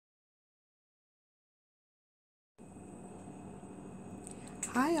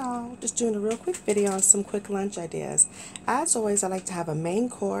Hi y'all, just doing a real quick video on some quick lunch ideas. As always, I like to have a main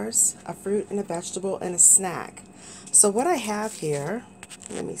course, a fruit and a vegetable, and a snack. So what I have here,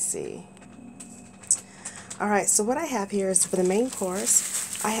 let me see. Alright, so what I have here is for the main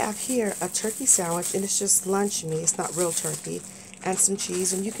course, I have here a turkey sandwich, and it's just lunch meat, it's not real turkey, and some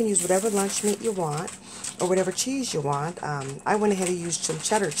cheese, and you can use whatever lunch meat you want, or whatever cheese you want. I went ahead and used some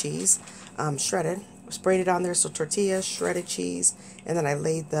cheddar cheese, shredded, sprayed it on there, so tortillas, shredded cheese, and then I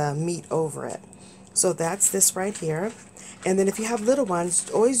laid the meat over it. So that's this right here. And then if you have little ones,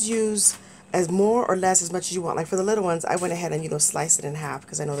 always use as more or less as much as you want. Like for the little ones, I went ahead and, sliced it in half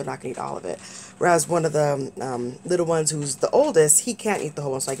because I know they're not going to eat all of it. Whereas one of the little ones who's the oldest, he can't eat the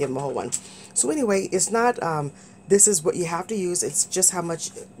whole one, so I give him a whole one. So anyway, it's not, this is what you have to use. It's just how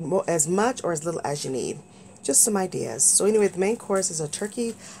much, as much or as little as you need. Just some ideas. So anyway, the main course is a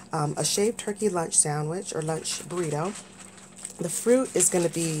turkey, a shaved turkey lunch sandwich or lunch burrito. The fruit is going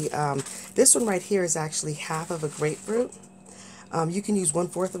to be, this one right here is actually half of a grapefruit. You can use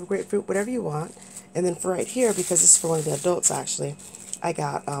 1/4 of a grapefruit, whatever you want. And then for right here, because this is for one of the adults actually, I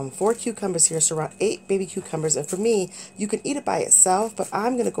got 4 cucumbers here, so around 8 baby cucumbers. And for me, you can eat it by itself, but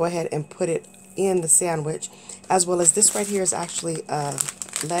I'm going to go ahead and put it in the sandwich, as well as this right here is actually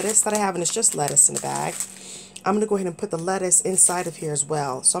lettuce that I have, and it's just lettuce in a bag. I'm going to go ahead and put the lettuce inside of here as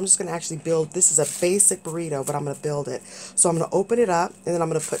well. So I'm just going to actually build, this is a basic burrito, but I'm going to build it. So I'm going to open it up, and then I'm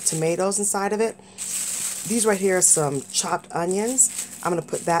going to put tomatoes inside of it. These right here are some chopped onions. I'm going to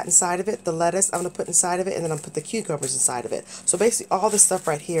put that inside of it. The lettuce I'm going to put inside of it, and then I'm going to put the cucumbers inside of it. So basically all this stuff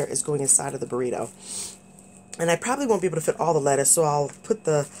right here is going inside of the burrito. And I probably won't be able to fit all the lettuce, so I'll put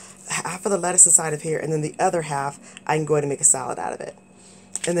the half of the lettuce inside of here, and then the other half I can go ahead and make a salad out of it.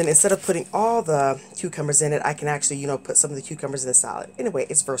 And then instead of putting all the cucumbers in it, I can actually, put some of the cucumbers in the salad. Anyway,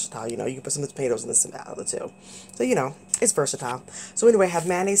 it's versatile, you can put some of the tomatoes in the salad too. So, it's versatile. So anyway, I have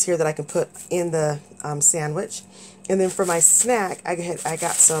mayonnaise here that I can put in the sandwich. And then for my snack, I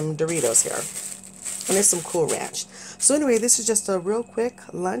got some Doritos here. And there's some Cool Ranch. So anyway, this is just a real quick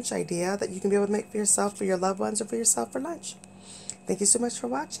lunch idea that you can be able to make for yourself, for your loved ones, or for yourself for lunch. Thank you so much for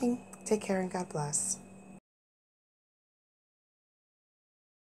watching. Take care and God bless.